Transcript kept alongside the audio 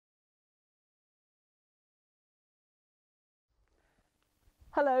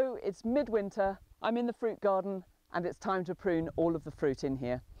Hello, it's midwinter, I'm in the fruit garden and it's time to prune all of the fruit in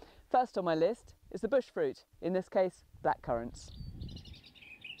here. First on my list is the bush fruit, in this case blackcurrants.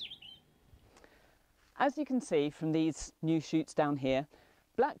 As you can see from these new shoots down here,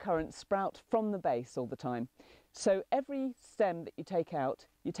 blackcurrants sprout from the base all the time. So every stem that you take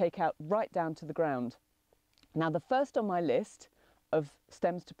out right down to the ground. Now the first on my list of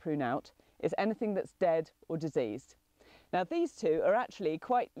stems to prune out is anything that's dead or diseased. Now these two are actually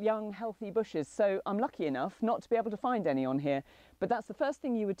quite young, healthy bushes, so I'm lucky enough not to be able to find any on here, but that's the first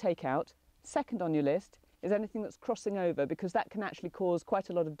thing you would take out. Second on your list is anything that's crossing over, because that can actually cause quite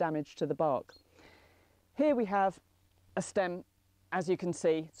a lot of damage to the bark. Here we have a stem, as you can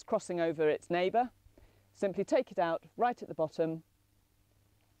see, it's crossing over its neighbour. Simply take it out right at the bottom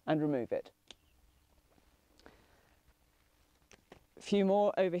and remove it. A few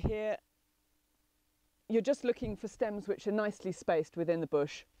more over here. You're just looking for stems which are nicely spaced within the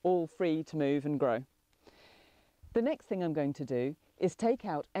bush, all free to move and grow. The next thing I'm going to do is take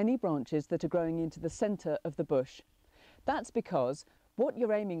out any branches that are growing into the centre of the bush. That's because what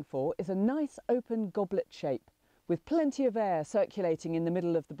you're aiming for is a nice open goblet shape with plenty of air circulating in the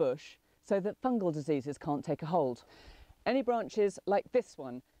middle of the bush so that fungal diseases can't take a hold. Any branches like this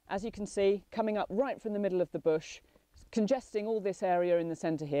one, as you can see, coming up right from the middle of the bush, congesting all this area in the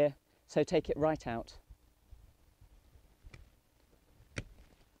centre here, so take it right out.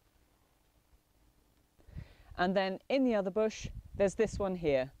 And then in the other bush, there's this one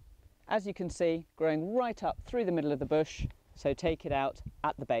here. As you can see, growing right up through the middle of the bush, so take it out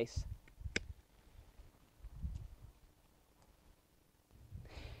at the base.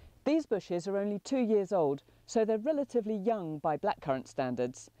 These bushes are only 2 years old, so they're relatively young by blackcurrant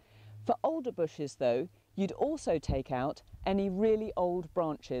standards. For older bushes though, you'd also take out any really old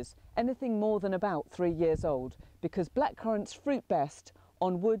branches, anything more than about 3 years old, because blackcurrants fruit best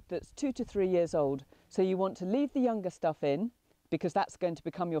on wood that's 2 to 3 years old. So you want to leave the younger stuff in, because that's going to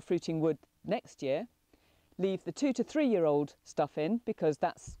become your fruiting wood next year. Leave the 2 to 3 year old stuff in, because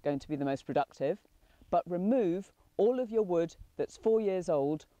that's going to be the most productive. But remove all of your wood that's 4 years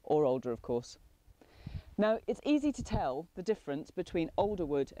old, or older of course. Now it's easy to tell the difference between older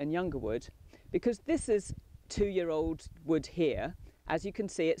wood and younger wood, because this is 2-year-old wood here. As you can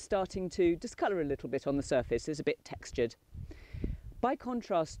see, it's starting to discolour a little bit on the surface, it's a bit textured. By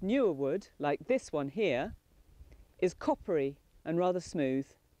contrast, newer wood, like this one here, is coppery and rather smooth.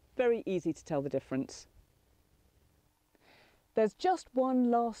 Very easy to tell the difference. There's just one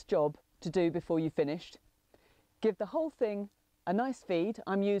last job to do before you've finished. Give the whole thing a nice feed.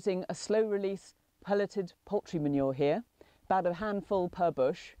 I'm using a slow release pelleted poultry manure here, about a handful per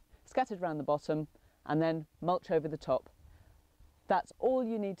bush, scattered around the bottom, and then mulch over the top. That's all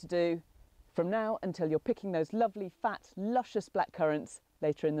you need to do from now until you're picking those lovely, fat, luscious blackcurrants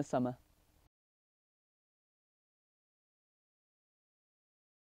later in the summer.